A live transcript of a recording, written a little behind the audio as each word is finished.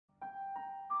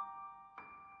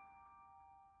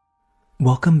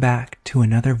Welcome back to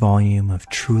another volume of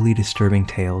truly disturbing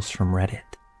tales from Reddit.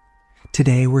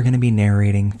 Today we're going to be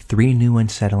narrating 3 new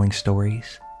unsettling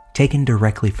stories taken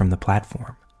directly from the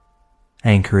platform.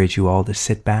 I encourage you all to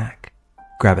sit back,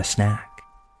 grab a snack,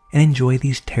 and enjoy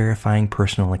these terrifying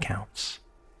personal accounts.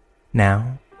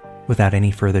 Now, without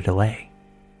any further delay,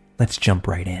 let's jump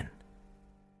right in.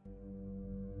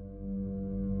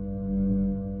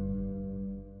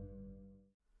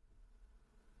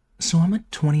 So I'm a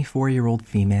 24-year-old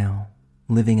female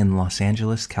living in Los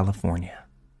Angeles, California.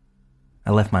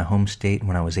 I left my home state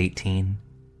when I was 18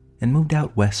 and moved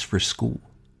out west for school.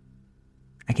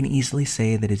 I can easily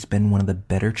say that it's been one of the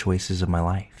better choices of my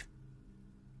life.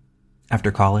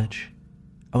 After college,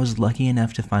 I was lucky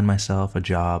enough to find myself a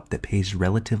job that pays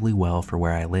relatively well for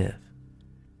where I live.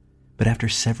 But after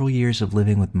several years of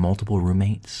living with multiple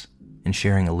roommates and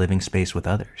sharing a living space with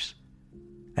others,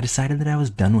 I decided that I was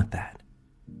done with that.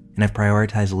 And I've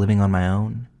prioritized living on my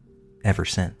own ever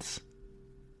since.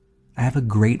 I have a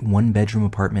great 1-bedroom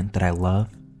apartment that I love,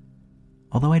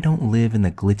 although I don't live in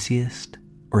the glitziest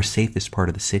or safest part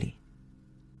of the city.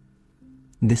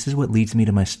 This is what leads me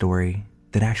to my story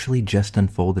that actually just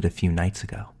unfolded a few nights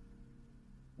ago.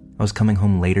 I was coming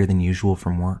home later than usual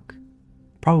from work,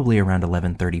 probably around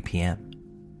 11:30 p.m.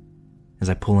 As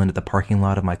I pull into the parking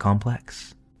lot of my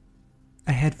complex,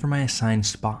 I head for my assigned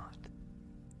spot,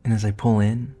 and as I pull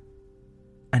in,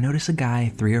 I notice a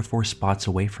guy 3 or 4 spots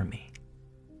away from me,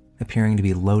 appearing to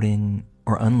be loading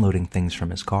or unloading things from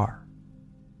his car.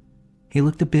 He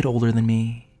looked a bit older than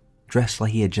me, dressed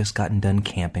like he had just gotten done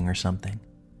camping or something.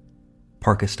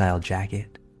 Parka-style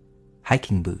jacket,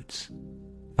 hiking boots,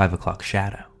 5 o'clock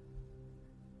shadow.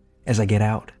 As I get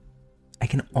out, I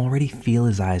can already feel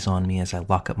his eyes on me as I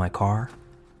lock up my car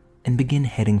and begin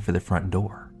heading for the front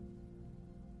door.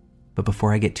 But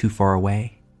before I get too far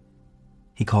away,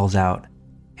 he calls out,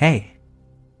 "Hey,"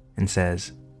 and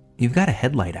says, "You've got a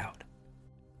headlight out."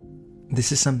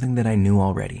 This is something that I knew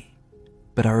already,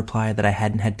 but I reply that I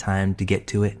hadn't had time to get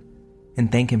to it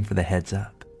and thank him for the heads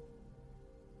up.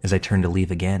 As I turn to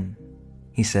leave again,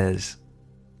 he says,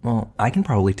 "Well, I can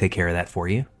probably take care of that for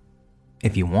you,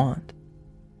 if you want."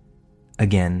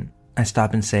 Again, I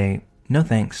stop and say, "No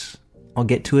thanks, I'll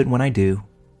get to it when I do,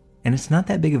 and it's not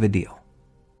that big of a deal."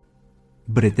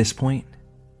 But at this point,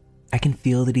 I can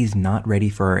feel that he's not ready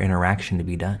for our interaction to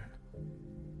be done.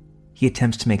 He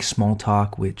attempts to make small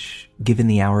talk, which, given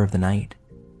the hour of the night,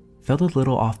 felt a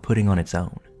little off-putting on its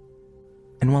own.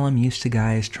 And while I'm used to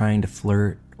guys trying to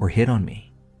flirt or hit on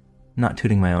me, not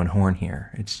tooting my own horn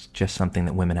here, it's just something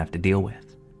that women have to deal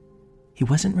with, he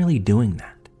wasn't really doing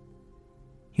that.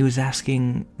 He was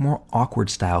asking more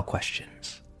awkward-style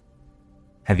questions.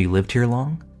 Have you lived here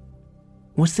long?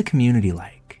 What's the community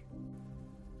like?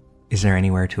 Is there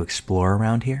anywhere to explore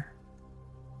around here?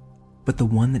 But the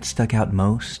one that stuck out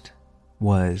most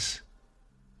was,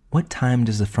 what time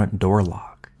does the front door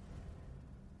lock?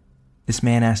 This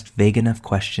man asked vague enough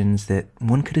questions that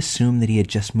one could assume that he had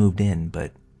just moved in,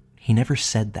 but he never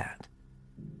said that.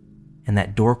 And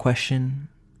that door question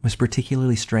was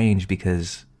particularly strange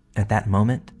because, at that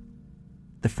moment,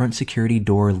 the front security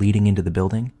door leading into the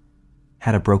building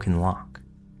had a broken lock.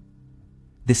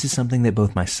 This is something that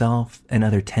both myself and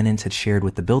other tenants had shared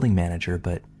with the building manager,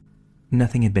 but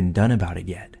nothing had been done about it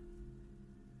yet.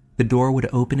 The door would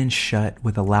open and shut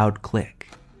with a loud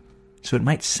click, so it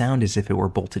might sound as if it were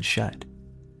bolted shut.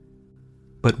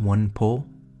 But one pull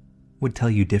would tell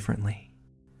you differently.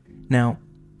 Now,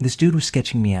 this dude was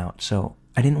sketching me out, so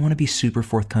I didn't want to be super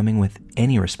forthcoming with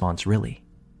any response really.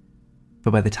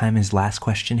 But by the time his last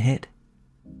question hit,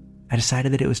 I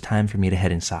decided that it was time for me to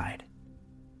head inside.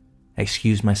 I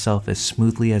excused myself as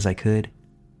smoothly as I could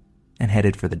and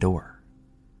headed for the door.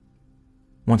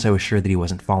 Once I was sure that he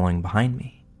wasn't following behind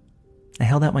me, I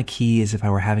held out my key as if I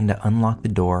were having to unlock the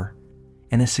door,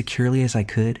 and as securely as I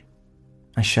could,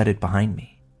 I shut it behind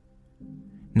me.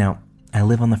 Now, I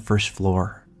live on the first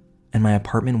floor, and my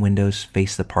apartment windows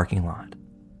face the parking lot.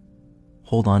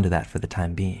 Hold on to that for the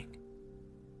time being.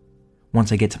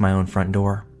 Once I get to my own front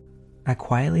door, I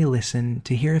quietly listen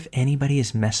to hear if anybody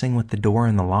is messing with the door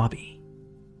in the lobby.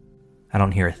 I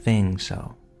don't hear a thing,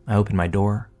 so I open my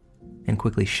door and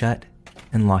quickly shut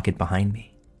and lock it behind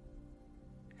me.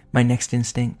 My next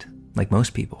instinct, like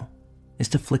most people, is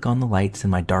to flick on the lights in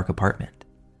my dark apartment.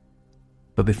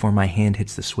 But before my hand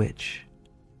hits the switch,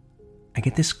 I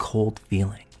get this cold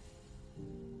feeling.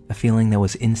 A feeling that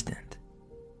was instant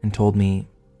and told me,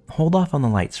 hold off on the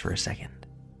lights for a second.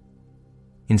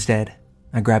 Instead,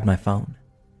 I grabbed my phone.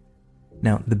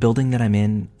 Now, the building that I'm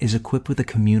in is equipped with a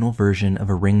communal version of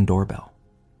a Ring doorbell.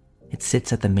 It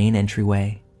sits at the main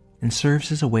entryway and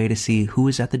serves as a way to see who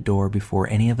is at the door before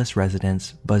any of us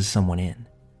residents buzz someone in,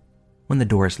 when the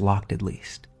door is locked at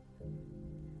least.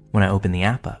 When I open the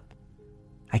app up,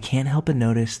 I can't help but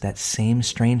notice that same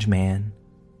strange man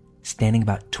standing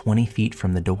about 20 feet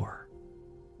from the door,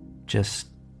 just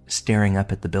staring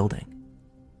up at the building.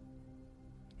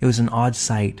 It was an odd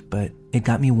sight, but it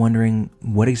got me wondering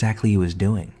what exactly he was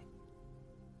doing,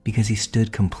 because he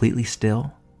stood completely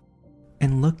still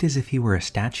and looked as if he were a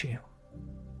statue,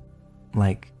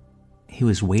 like he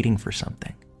was waiting for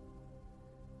something.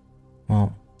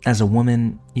 Well, as a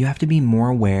woman, you have to be more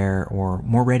aware or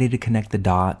more ready to connect the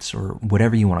dots or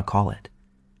whatever you want to call it,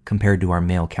 compared to our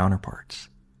male counterparts.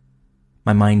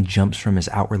 My mind jumps from his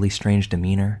outwardly strange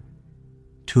demeanor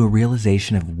to a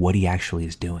realization of what he actually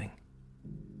is doing.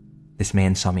 This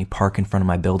man saw me park in front of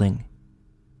my building.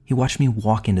 He watched me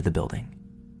walk into the building.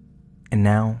 And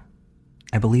now,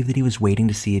 I believe that he was waiting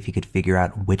to see if he could figure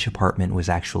out which apartment was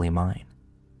actually mine.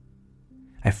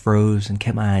 I froze and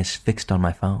kept my eyes fixed on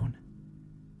my phone.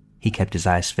 He kept his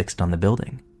eyes fixed on the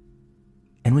building.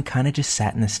 And we kind of just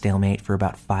sat in a stalemate for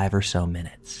about 5 or so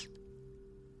minutes.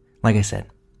 Like I said,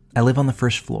 I live on the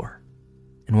first floor,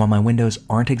 and while my windows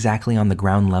aren't exactly on the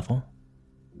ground level,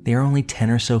 they are only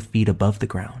 10 or so feet above the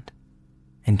ground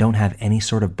and don't have any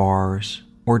sort of bars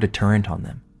or deterrent on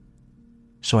them.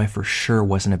 So I for sure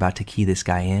wasn't about to key this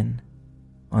guy in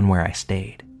on where I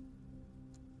stayed.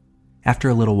 After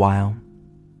a little while,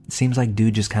 it seems like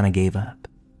dude just kind of gave up.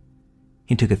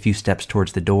 He took a few steps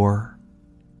towards the door,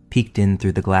 peeked in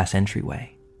through the glass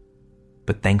entryway,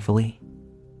 but thankfully,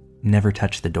 never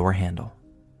touched the door handle.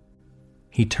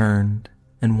 He turned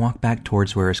and walked back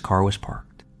towards where his car was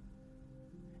parked.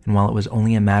 And while it was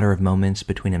only a matter of moments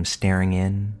between him staring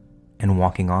in and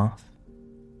walking off,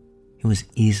 it was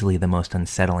easily the most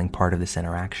unsettling part of this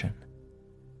interaction.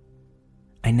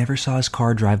 I never saw his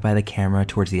car drive by the camera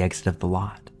towards the exit of the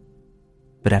lot,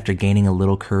 but after gaining a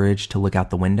little courage to look out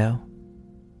the window,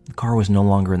 the car was no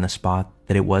longer in the spot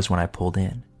that it was when I pulled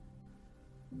in.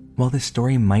 While this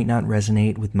story might not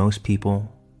resonate with most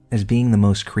people as being the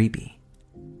most creepy,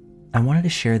 I wanted to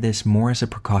share this more as a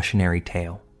precautionary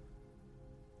tale.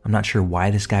 I'm not sure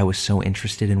why this guy was so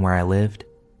interested in where I lived,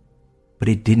 but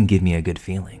it didn't give me a good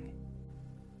feeling.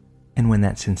 And when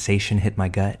that sensation hit my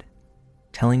gut,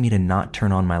 telling me to not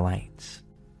turn on my lights,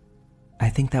 I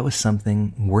think that was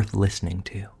something worth listening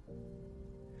to.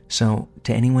 So,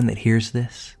 to anyone that hears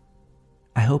this,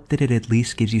 I hope that it at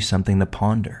least gives you something to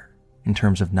ponder in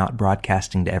terms of not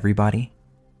broadcasting to everybody,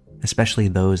 especially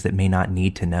those that may not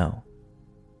need to know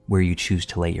where you choose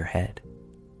to lay your head.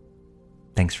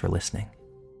 Thanks for listening.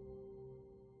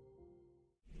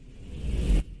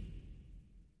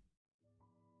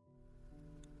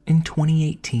 In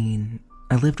 2018,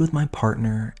 I lived with my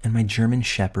partner and my German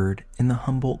Shepherd in the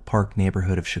Humboldt Park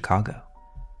neighborhood of Chicago.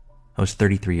 I was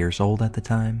 33 years old at the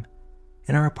time,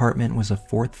 and our apartment was a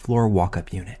 4th-floor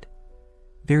walk-up unit.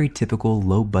 Very typical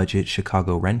low-budget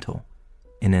Chicago rental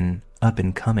in an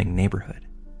up-and-coming neighborhood.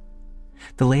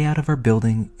 The layout of our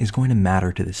building is going to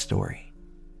matter to this story.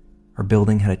 Our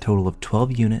building had a total of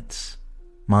 12 units,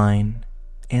 mine,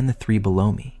 and the 3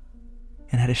 below me,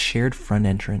 and had a shared front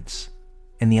entrance,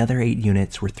 and the other 8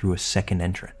 units were through a second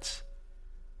entrance.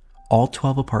 All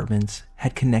 12 apartments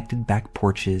had connected back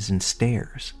porches and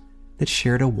stairs that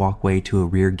shared a walkway to a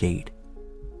rear gate,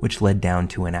 which led down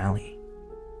to an alley.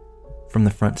 From the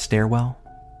front stairwell,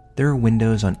 there are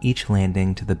windows on each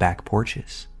landing to the back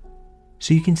porches,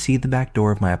 so you can see the back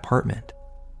door of my apartment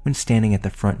when standing at the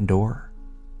front door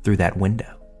through that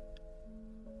window.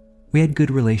 We had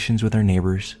good relations with our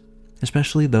neighbors,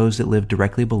 especially those that lived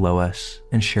directly below us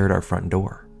and shared our front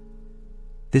door.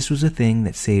 This was a thing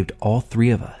that saved all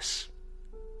 3 of us,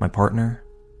 my partner,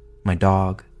 my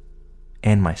dog,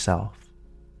 and myself.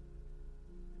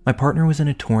 My partner was in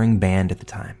a touring band at the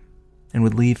time and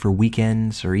would leave for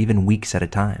weekends or even weeks at a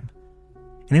time.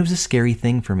 And it was a scary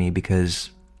thing for me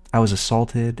because I was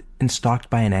assaulted and stalked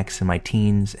by an ex in my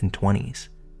teens and 20s,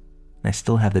 and I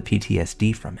still have the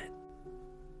PTSD from it.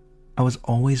 I was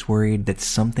always worried that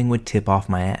something would tip off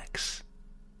my ex,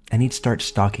 and he'd start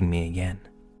stalking me again.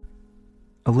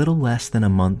 A little less than a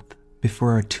month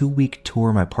before our 2-week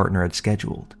tour my partner had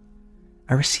scheduled,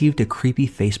 I received a creepy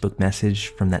Facebook message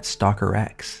from that stalker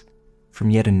ex from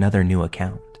yet another new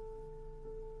account.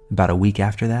 About a week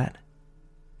after that,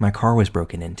 my car was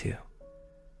broken into.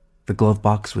 The glove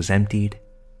box was emptied,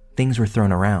 things were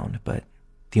thrown around, but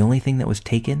the only thing that was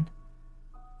taken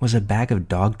was a bag of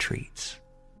dog treats.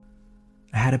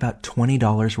 I had about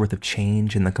 $20 worth of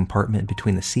change in the compartment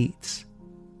between the seats,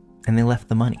 and they left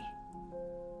the money.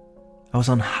 I was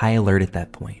on high alert at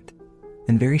that point,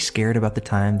 and very scared about the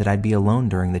time that I'd be alone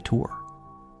during the tour.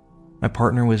 My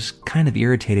partner was kind of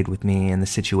irritated with me and the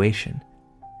situation,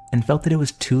 and felt that it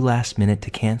was too last minute to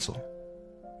cancel,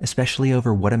 especially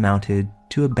over what amounted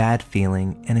to a bad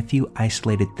feeling and a few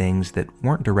isolated things that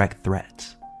weren't direct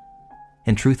threats.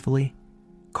 And truthfully,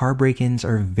 car break-ins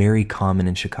are very common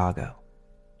in Chicago.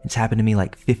 It's happened to me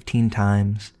like 15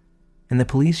 times, and the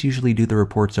police usually do the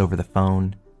reports over the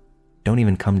phone, don't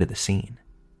even come to the scene.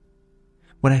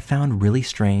 What I found really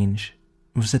strange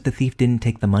was that the thief didn't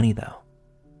take the money though.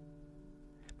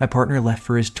 My partner left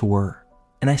for his tour,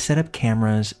 and I set up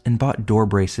cameras and bought door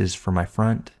braces for my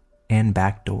front and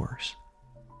back doors.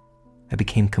 I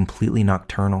became completely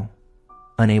nocturnal,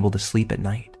 unable to sleep at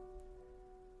night.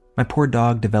 My poor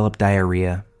dog developed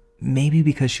diarrhea, maybe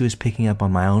because she was picking up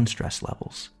on my own stress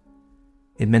levels.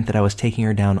 It meant that I was taking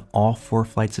her down all 4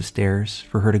 flights of stairs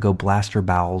for her to go blast her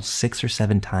bowels 6 or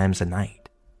 7 times a night.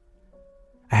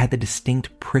 I had the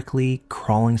distinct prickly,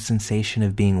 crawling sensation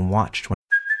of being watched when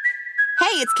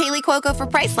Hey, it's Kaylee Cuoco for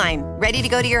Priceline. Ready to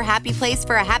go to your happy place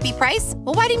for a happy price?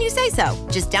 Well, why didn't you say so?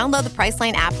 Just download the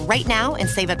Priceline app right now and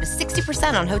save up to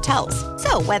 60% on hotels.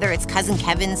 So whether it's Cousin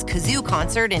Kevin's Kazoo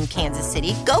Concert in Kansas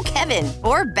City, go Kevin,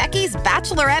 or Becky's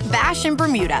Bachelorette Bash in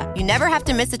Bermuda, you never have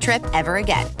to miss a trip ever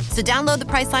again. So download the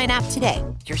Priceline app today.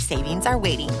 Your savings are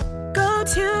waiting. Go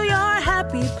to your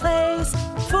happy place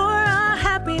for a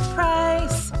happy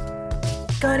price.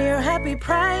 Go to your happy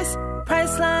price,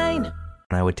 Priceline.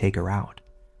 I would take her out.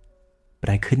 But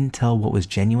I couldn't tell what was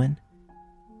genuine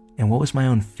and what was my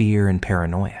own fear and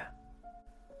paranoia.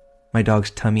 My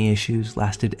dog's tummy issues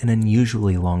lasted an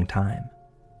unusually long time,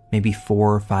 maybe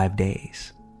 4 or 5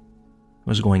 days. I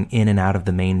was going in and out of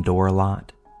the main door a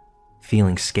lot,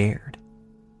 feeling scared.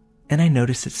 And I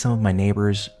noticed that some of my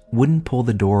neighbors wouldn't pull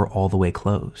the door all the way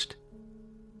closed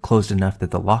enough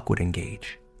that the lock would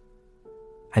engage.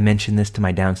 I mentioned this to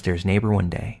my downstairs neighbor one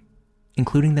day,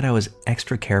 including that I was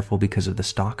extra careful because of the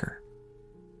stalker.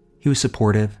 He was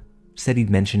supportive, said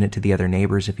he'd mention it to the other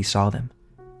neighbors if he saw them,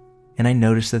 and I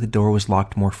noticed that the door was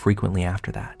locked more frequently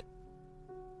after that.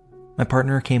 My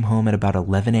partner came home at about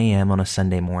 11 a.m. on a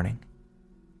Sunday morning.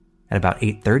 At about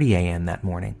 8:30 a.m. that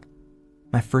morning,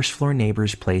 my first floor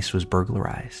neighbor's place was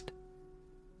burglarized.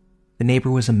 The neighbor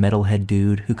was a metalhead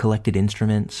dude who collected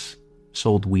instruments,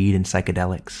 sold weed and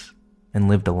psychedelics, and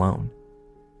lived alone.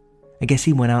 I guess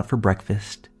he went out for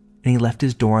breakfast, and he left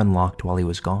his door unlocked while he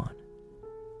was gone.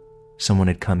 Someone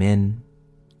had come in,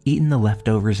 eaten the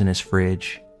leftovers in his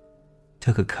fridge,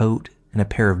 took a coat and a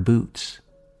pair of boots,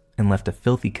 and left a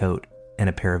filthy coat and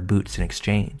a pair of boots in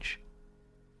exchange.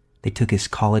 They took his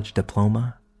college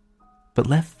diploma, but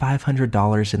left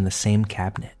 $500 in the same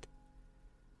cabinet.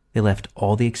 They left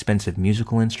all the expensive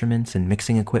musical instruments and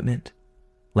mixing equipment,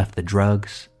 left the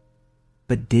drugs,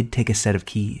 but did take a set of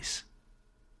keys.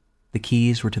 The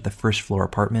keys were to the first floor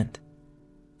apartment,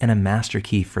 and a master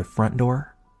key for the front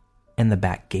door and the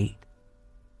back gate.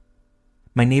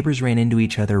 My neighbors ran into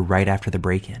each other right after the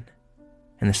break-in,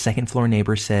 and the second floor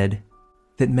neighbor said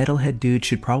that metalhead dude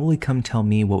should probably come tell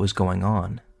me what was going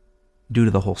on, due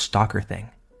to the whole stalker thing.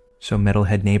 So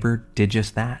metalhead neighbor did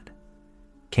just that,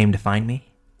 came to find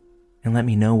me, and let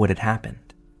me know what had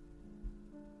happened.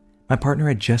 My partner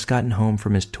had just gotten home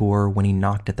from his tour when he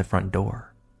knocked at the front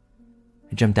door.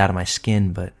 I jumped out of my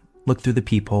skin, but looked through the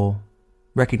peephole,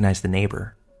 recognized the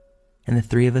neighbor, and the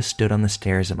 3 of us stood on the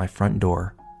stairs at my front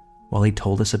door while he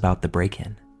told us about the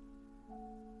break-in.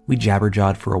 We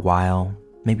jabber-jawed for a while,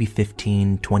 maybe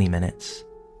 15, 20 minutes.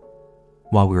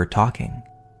 While we were talking,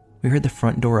 we heard the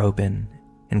front door open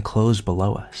and close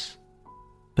below us,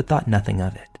 but thought nothing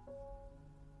of it.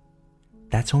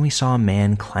 That's when we saw a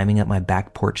man climbing up my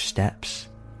back porch steps,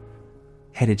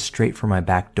 headed straight for my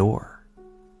back door,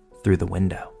 through the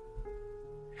window.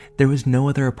 There was no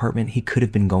other apartment he could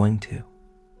have been going to,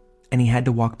 and he had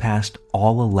to walk past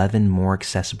all 11 more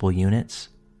accessible units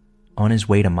on his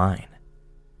way to mine.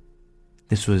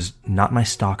 This was not my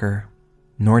stalker,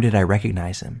 nor did I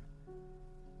recognize him,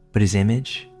 but his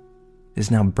image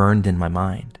is now burned in my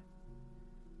mind.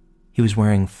 He was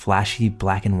wearing flashy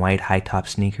black and white high-top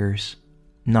sneakers,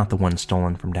 not the ones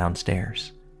stolen from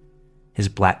downstairs. His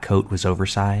black coat was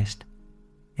oversized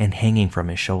and hanging from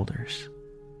his shoulders.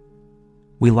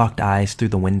 We locked eyes through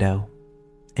the window,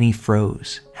 and he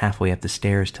froze halfway up the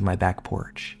stairs to my back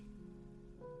porch.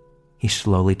 He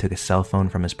slowly took a cell phone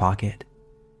from his pocket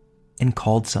and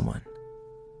called someone,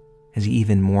 as he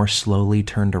even more slowly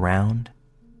turned around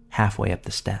halfway up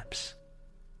the steps.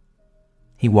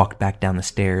 He walked back down the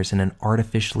stairs in an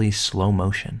artificially slow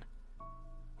motion,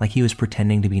 like he was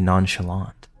pretending to be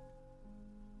nonchalant,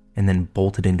 and then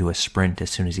bolted into a sprint as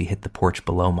soon as he hit the porch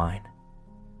below mine.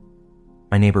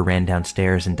 My neighbor ran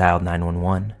downstairs and dialed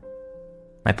 911.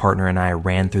 My partner and I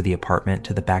ran through the apartment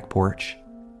to the back porch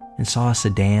and saw a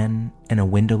sedan and a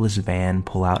windowless van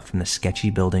pull out from the sketchy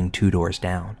building 2 doors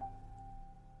down.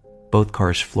 Both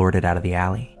cars floored it out of the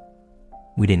alley.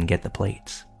 We didn't get the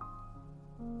plates.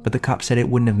 But the cop said it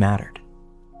wouldn't have mattered.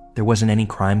 There wasn't any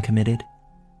crime committed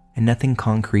and nothing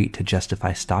concrete to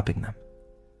justify stopping them.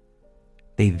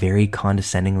 They very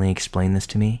condescendingly explained this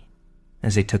to me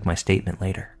as they took my statement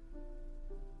later.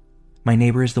 My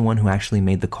neighbor is the one who actually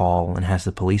made the call and has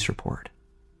the police report.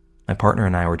 My partner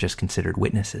and I were just considered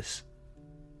witnesses.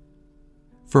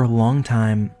 For a long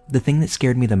time, the thing that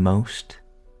scared me the most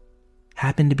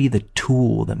happened to be the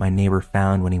tool that my neighbor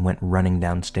found when he went running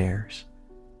downstairs.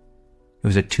 It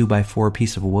was a 2x4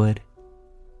 piece of wood,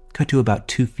 cut to about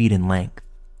 2 feet in length,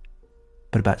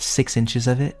 but about 6 inches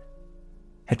of it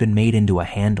had been made into a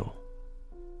handle.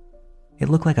 It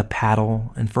looked like a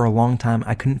paddle, and for a long time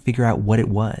I couldn't figure out what it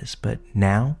was, but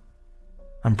now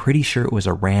I'm pretty sure it was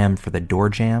a ram for the door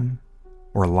jamb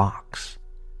or locks.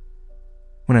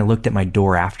 When I looked at my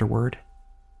door afterward,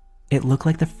 it looked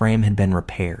like the frame had been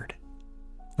repaired,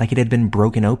 like it had been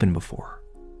broken open before.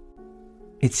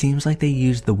 It seems like they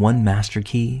used the one master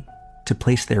key to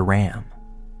place their ram,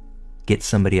 get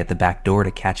somebody at the back door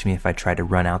to catch me if I tried to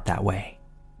run out that way,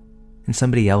 and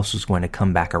somebody else was going to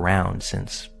come back around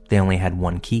since they only had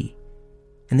one key,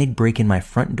 and they'd break in my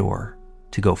front door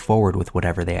to go forward with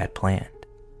whatever they had planned.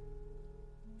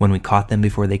 When we caught them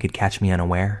before they could catch me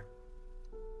unaware,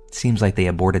 it seems like they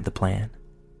aborted the plan.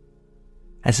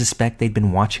 I suspect they'd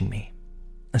been watching me,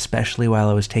 especially while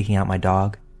I was taking out my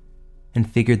dog,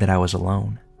 and figured that I was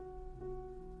alone.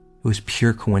 It was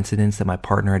pure coincidence that my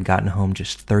partner had gotten home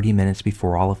just 30 minutes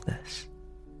before all of this.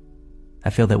 I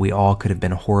feel that we all could have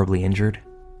been horribly injured,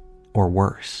 or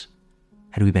worse,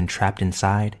 had we been trapped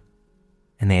inside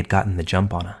and they had gotten the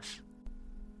jump on us.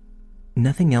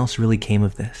 Nothing else really came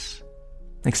of this,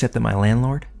 except that my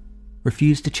landlord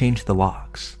refused to change the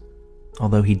locks,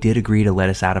 although he did agree to let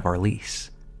us out of our lease.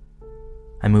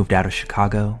 I moved out of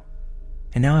Chicago,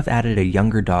 and now I've added a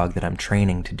younger dog that I'm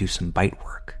training to do some bite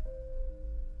work.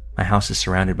 My house is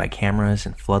surrounded by cameras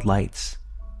and floodlights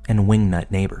and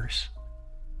wingnut neighbors.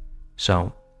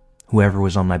 So, whoever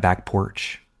was on my back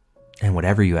porch, and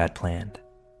whatever you had planned,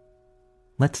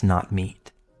 let's not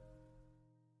meet.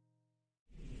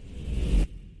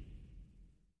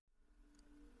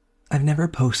 I've never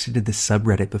posted to this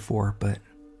subreddit before, but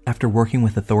after working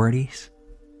with authorities,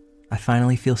 I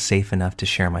finally feel safe enough to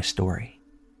share my story.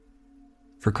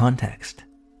 For context,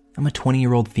 I'm a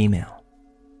 20-year-old female,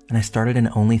 and I started an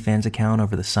OnlyFans account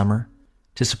over the summer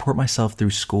to support myself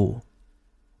through school,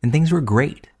 and things were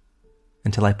great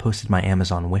until I posted my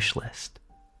Amazon wish list.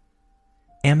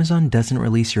 Amazon doesn't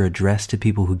release your address to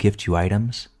people who gift you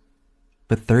items,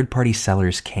 but third-party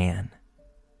sellers can,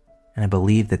 and I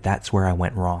believe that that's where I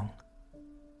went wrong.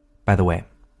 By the way,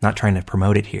 not trying to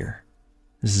promote it here.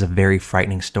 This is a very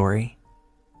frightening story,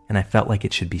 and I felt like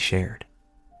it should be shared.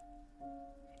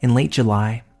 In late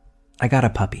July, I got a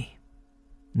puppy,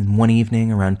 and one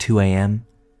evening around 2 a.m.,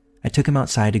 I took him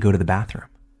outside to go to the bathroom.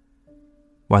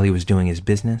 While he was doing his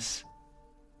business,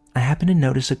 I happened to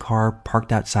notice a car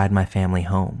parked outside my family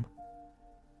home.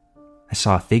 I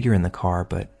saw a figure in the car,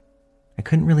 but I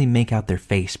couldn't really make out their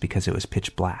face because it was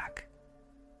pitch black.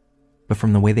 But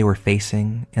from the way they were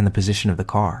facing and the position of the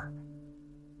car,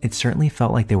 it certainly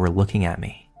felt like they were looking at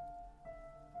me.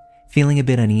 Feeling a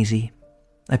bit uneasy,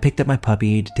 I picked up my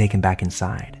puppy to take him back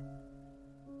inside.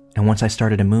 And once I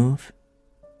started to move,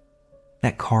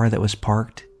 that car that was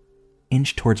parked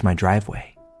inched towards my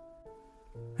driveway.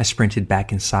 I sprinted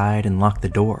back inside and locked the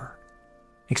door,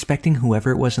 expecting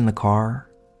whoever it was in the car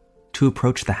to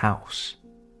approach the house.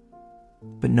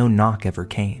 But no knock ever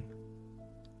came.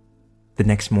 The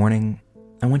next morning,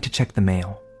 I went to check the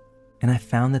mail, and I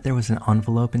found that there was an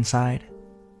envelope inside,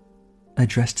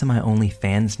 addressed to my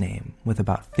OnlyFans name with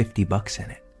about $50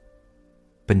 in it,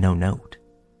 but no note.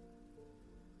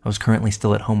 I was currently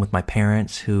still at home with my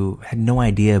parents, who had no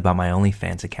idea about my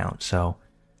OnlyFans account, so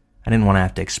I didn't want to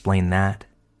have to explain that,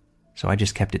 so I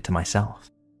just kept it to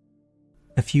myself.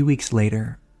 A few weeks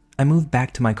later, I moved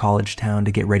back to my college town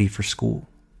to get ready for school.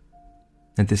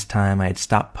 At this time, I had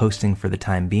stopped posting for the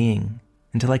time being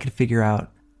until I could figure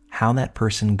out how that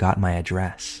person got my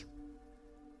address.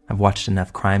 I've watched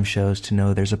enough crime shows to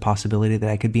know there's a possibility that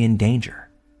I could be in danger.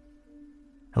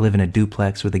 I live in a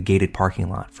duplex with a gated parking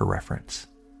lot, for reference.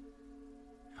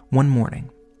 One morning,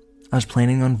 I was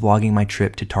planning on vlogging my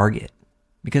trip to Target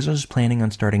because I was planning on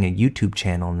starting a YouTube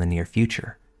channel in the near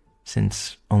future,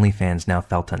 since OnlyFans now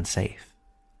felt unsafe.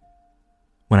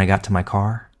 When I got to my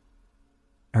car,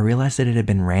 I realized that it had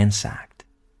been ransacked.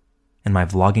 and my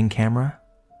vlogging camera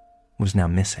was now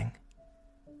missing.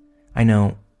 I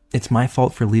know it's my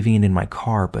fault for leaving it in my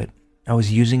car, but I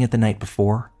was using it the night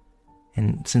before,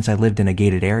 and since I lived in a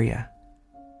gated area,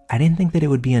 I didn't think that it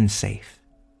would be unsafe.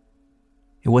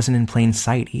 It wasn't in plain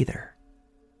sight either.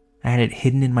 I had it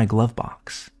hidden in my glove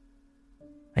box.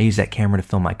 I used that camera to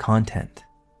film my content,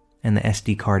 and the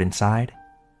SD card inside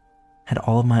had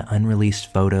all of my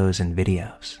unreleased photos and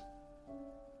videos.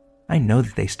 I know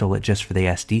that they stole it just for the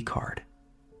SD card,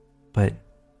 but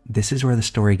this is where the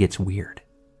story gets weird.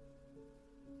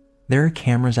 There are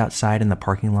cameras outside in the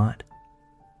parking lot,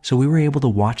 so we were able to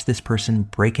watch this person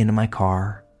break into my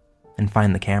car and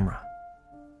find the camera.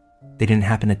 They didn't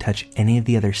happen to touch any of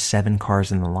the other 7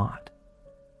 cars in the lot.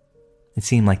 It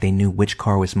seemed like they knew which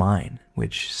car was mine,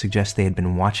 which suggests they had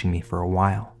been watching me for a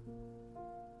while.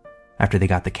 After they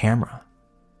got the camera,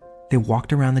 they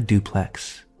walked around the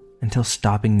duplex until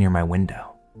stopping near my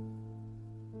window.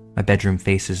 My bedroom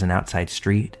faces an outside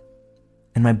street,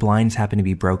 and my blinds happen to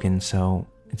be broken, so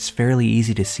it's fairly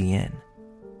easy to see in.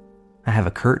 I have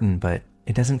a curtain, but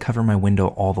it doesn't cover my window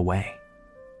all the way.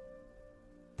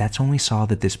 That's when we saw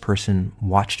that this person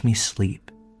watched me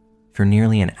sleep for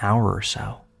nearly an hour or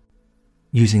so,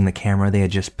 using the camera they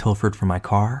had just pilfered from my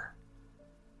car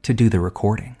to do the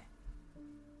recording.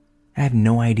 I have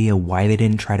no idea why they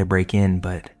didn't try to break in,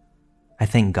 but I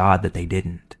thank God that they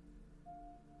didn't.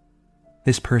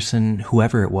 This person,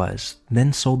 whoever it was,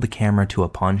 then sold the camera to a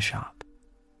pawn shop,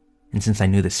 and since I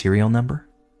knew the serial number,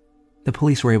 the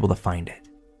police were able to find it.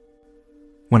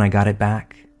 When I got it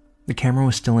back, the camera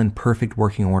was still in perfect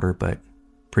working order, but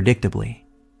predictably,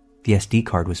 the SD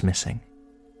card was missing.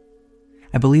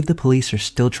 I believe the police are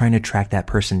still trying to track that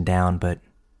person down, but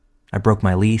I broke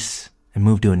my lease and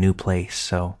moved to a new place,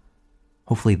 so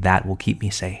hopefully that will keep me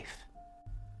safe.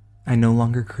 I no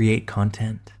longer create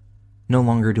content. No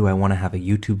longer do I want to have a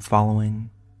YouTube following,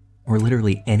 or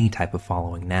literally any type of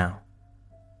following now.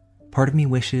 Part of me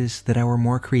wishes that I were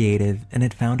more creative and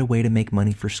had found a way to make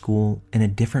money for school in a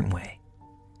different way,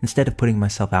 instead of putting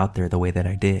myself out there the way that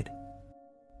I did.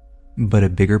 But a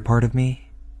bigger part of me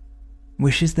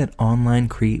wishes that online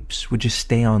creeps would just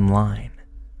stay online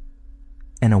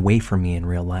and away from me in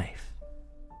real life.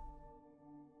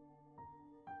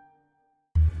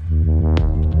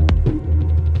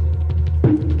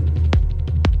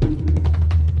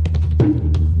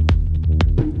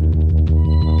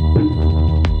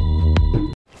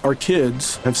 Our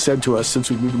kids have said to us since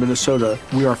we moved to Minnesota,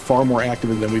 we are far more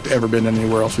active than we've ever been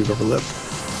anywhere else we've ever lived.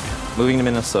 Moving to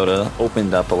Minnesota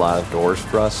opened up a lot of doors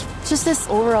for us. Just this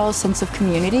overall sense of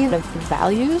community, of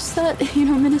values that,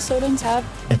 Minnesotans have.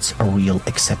 It's a real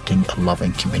accepting,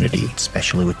 loving community,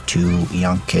 especially with 2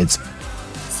 young kids.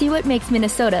 See what makes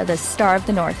Minnesota the star of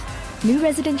the North. New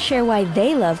residents share why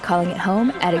they love calling it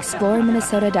home at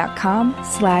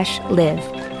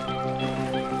exploreminnesota.com/live.